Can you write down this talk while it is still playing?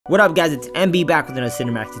What up guys, it's MB back with another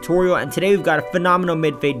cinematic tutorial, and today we've got a phenomenal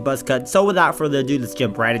mid-fade buzz cut, so without further ado, let's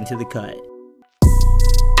jump right into the cut.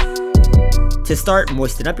 To start,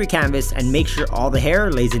 moisten up your canvas and make sure all the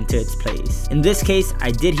hair lays into its place. In this case, I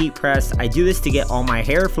did heat press. I do this to get all my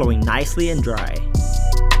hair flowing nicely and dry.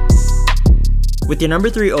 With your number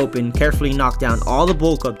 3 open, carefully knock down all the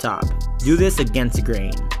bulk up top. Do this against the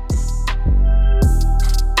grain.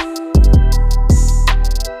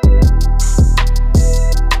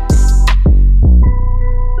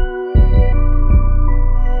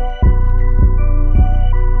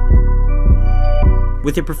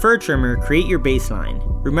 With your preferred trimmer, create your baseline.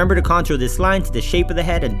 Remember to contour this line to the shape of the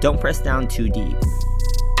head and don't press down too deep.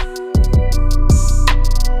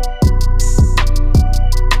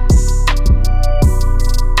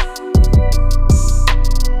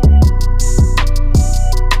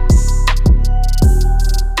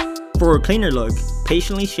 For a cleaner look,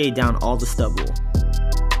 patiently shade down all the stubble.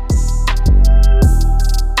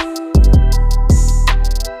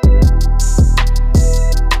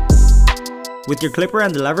 With your clipper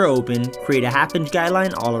and the lever open, create a half-inch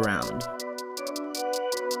guideline all around.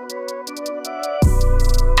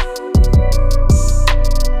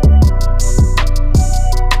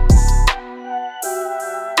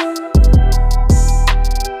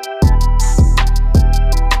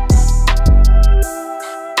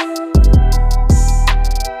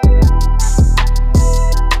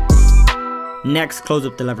 Next, close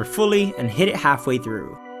up the lever fully and hit it halfway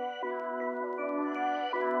through.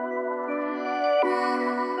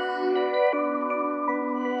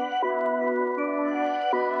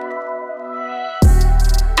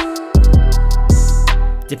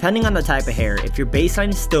 Depending on the type of hair, if your baseline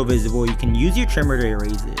is still visible, you can use your trimmer to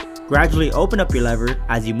erase it. Gradually open up your lever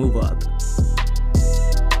as you move up.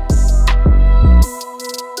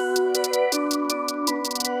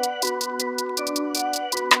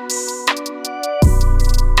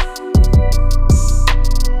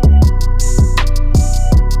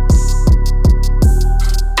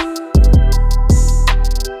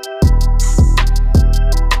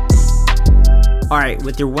 Alright,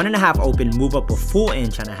 with your 1.5 open, move up a full 1.5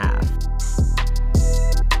 inches.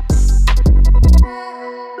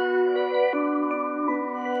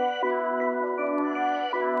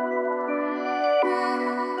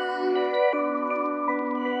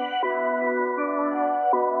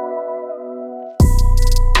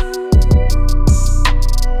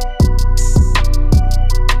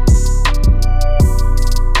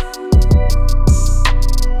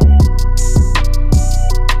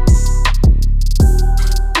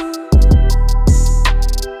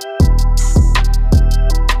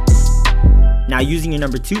 Now using your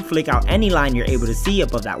number 2, flick out any line you're able to see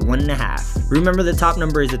above that 1.5. Remember the top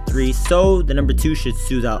number is a 3, so the number 2 should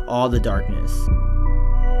smooth out all the darkness.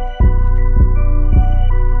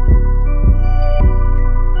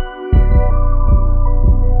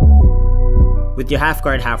 With your half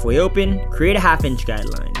guard halfway open, create a 1/2 inch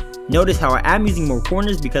guideline. Notice how I am using more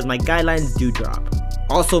corners because my guidelines do drop.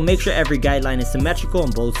 Also make sure every guideline is symmetrical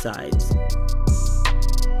on both sides.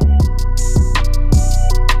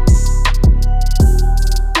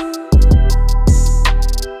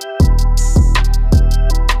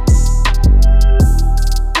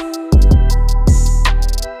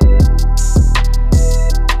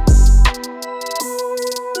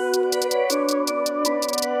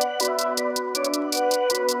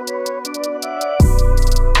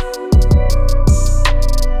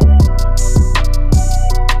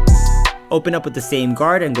 Open up with the same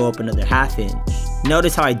guard and go up another 1/2 inch.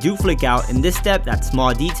 Notice how I do flick out. In this step, that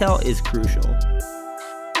small detail is crucial.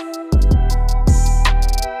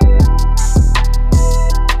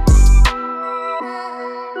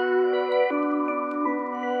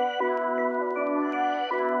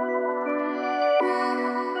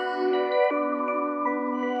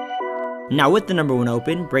 Now with the number 1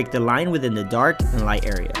 open, break the line within the dark and light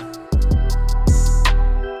area.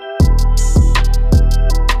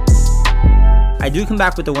 I do come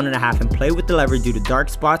back with the 1.5 and play with the lever due to dark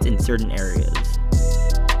spots in certain areas.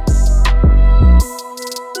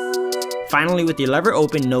 Finally, with your lever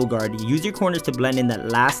open, no guard, use your corners to blend in that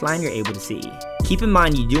last line you're able to see. Keep in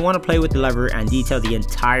mind you do want to play with the lever and detail the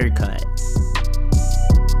entire cut.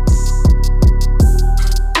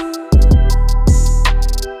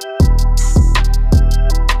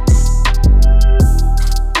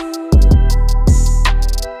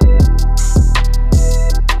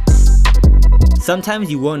 Sometimes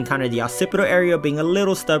you will encounter the occipital area being a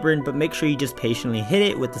little stubborn, but make sure you just patiently hit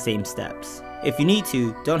it with the same steps. If you need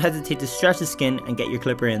to, don't hesitate to stretch the skin and get your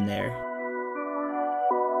clipper in there.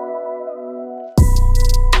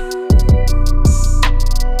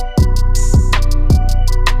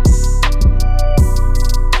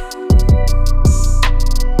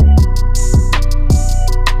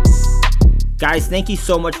 Guys, thank you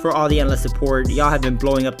so much for all the endless support. Y'all have been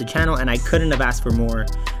blowing up the channel and I couldn't have asked for more.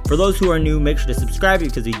 For those who are new, make sure to subscribe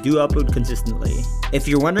because we do upload consistently. If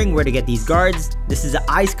you're wondering where to get these guards, this is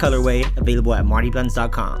the Ice colorway available at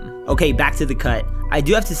MartyBlendz.com. Okay, back to the cut. I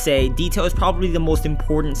do have to say, detail is probably the most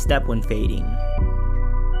important step when fading.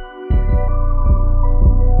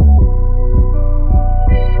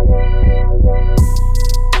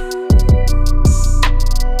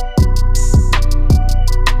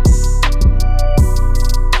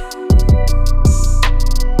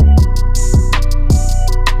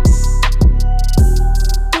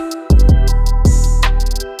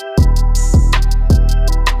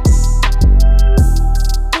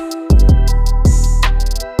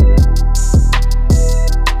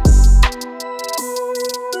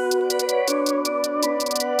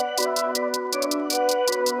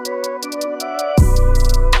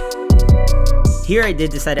 Here I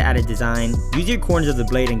did decide to add a design. Use your corners of the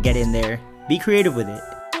blade and get in there. Be creative with it.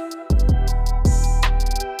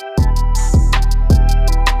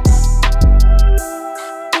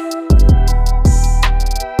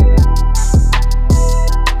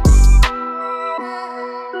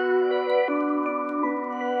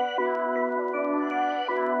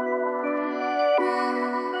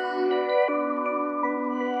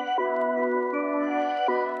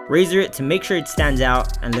 Razor it to make sure it stands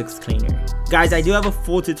out and looks cleaner. Guys, I do have a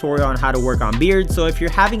full tutorial on how to work on beards, so if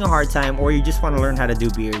you're having a hard time or you just want to learn how to do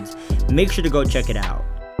beards, make sure to go check it out.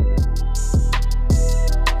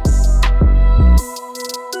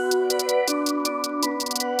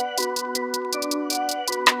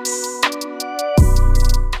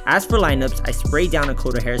 As for lineups, I spray down a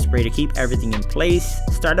coat of hairspray to keep everything in place,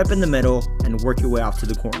 start up in the middle, and work your way off to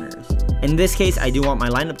the corners. In this case, I do want my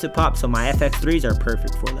lineup to pop, so my FX3s are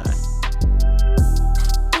perfect for that.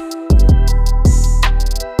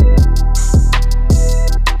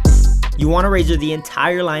 You want to razor the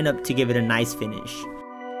entire lineup to give it a nice finish.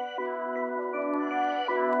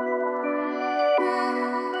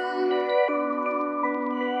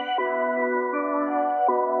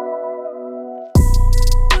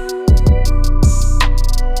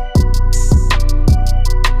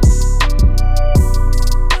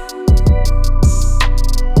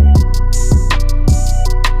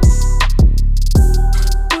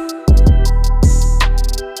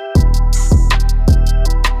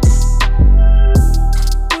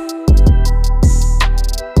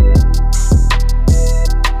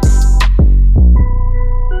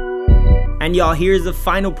 And y'all, here's the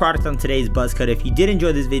final product on today's Buzzcut. If you did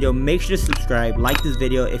enjoy this video, make sure to subscribe, like this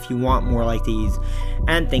video if you want more like these,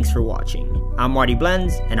 and thanks for watching. I'm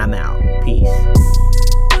MartyBlendz, and I'm out. Peace.